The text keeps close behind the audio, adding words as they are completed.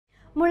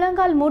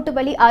முழங்கால் மூட்டு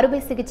வலி அறுவை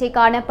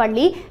சிகிச்சைக்கான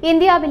பள்ளி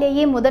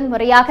இந்தியாவிலேயே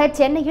முதன்முறையாக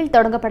சென்னையில்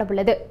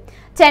தொடங்கப்படவுள்ளது.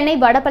 சென்னை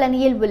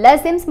வடபழனியில் உள்ள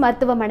சிம்ஸ்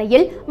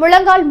மருத்துவமனையில்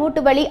முழங்கால்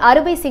மூட்டு வலி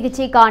அறுவை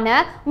சிகிச்சைக்கான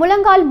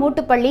முழங்கால்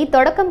மூட்டு பள்ளி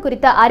தொடக்கம்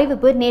குறித்த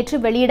அறிவிப்பு நேற்று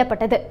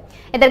வெளியிடப்பட்டது.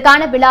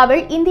 இதற்கான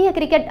விழாவில் இந்திய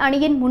கிரிக்கெட்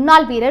அணியின்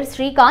முன்னாள் வீரர்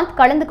ஸ்ரீகாந்த்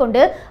கலந்து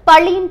கொண்டு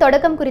பள்ளியின்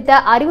தொடக்கம்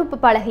குறித்த அறிவிப்பு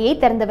பலகையை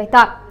திறந்து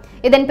வைத்தார்.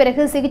 இதன்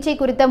பிறகு சிகிச்சை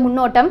குறித்த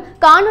முன்னோட்டம்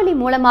காணொலி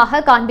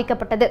மூலமாக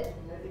காண்பிக்கப்பட்டது.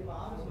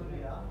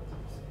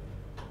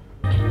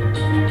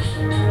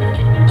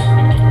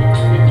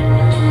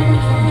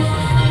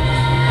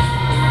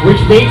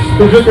 Which makes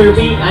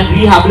physiotherapy and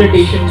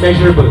rehabilitation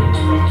measurable.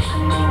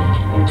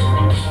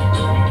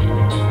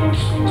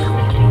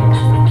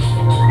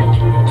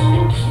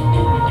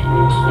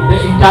 The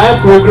entire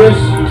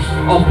progress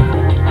of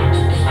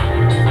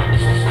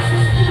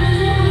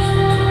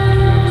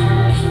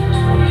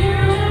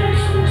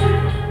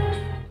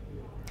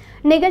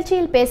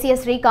நிகழ்ச்சியில் பேசிய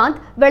ஸ்ரீகாந்த்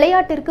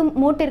விளையாட்டிற்கும்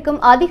மூட்டிற்கும்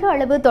அதிக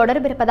அளவு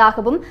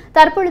தொடர்பிருப்பதாகவும்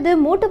தற்பொழுது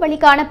மூட்டு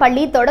வலிக்கான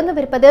பள்ளி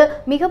தொடங்கவிருப்பது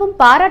மிகவும்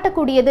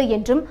பாராட்டக்கூடியது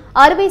என்றும்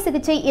அறுவை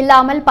சிகிச்சை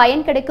இல்லாமல்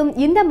பயன் கிடைக்கும்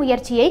இந்த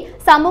முயற்சியை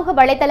சமூக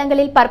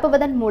வலைதளங்களில்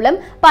பரப்புவதன் மூலம்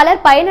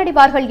பலர்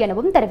பயனடைவார்கள்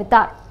எனவும்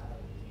தெரிவித்தார்.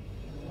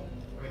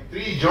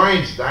 Three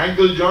joints, the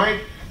ankle joint,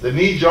 the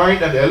knee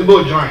joint and the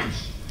elbow joints.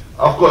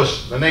 Of course,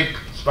 the neck,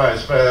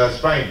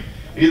 spine.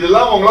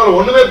 இதெல்லாம் உங்களால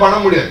ஒண்ணுமே பண்ண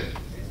முடியாது.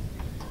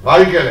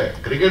 வாழ்க்கையில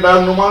கிரிக்கெட்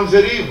ஆடணுமாலும்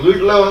சரி,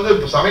 வீட்டுல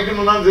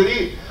சமைக்கணும்னாலும் சரி,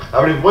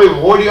 அப்படி போய்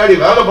ஓடி ஆடி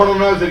வேலை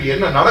பண்ணணும்னாலும் சரி,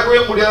 என்ன நடக்கவே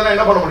முடியாதுன்னா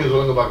என்ன பண்ண முடியும்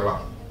சொல்லுங்க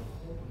பார்க்கலாம்.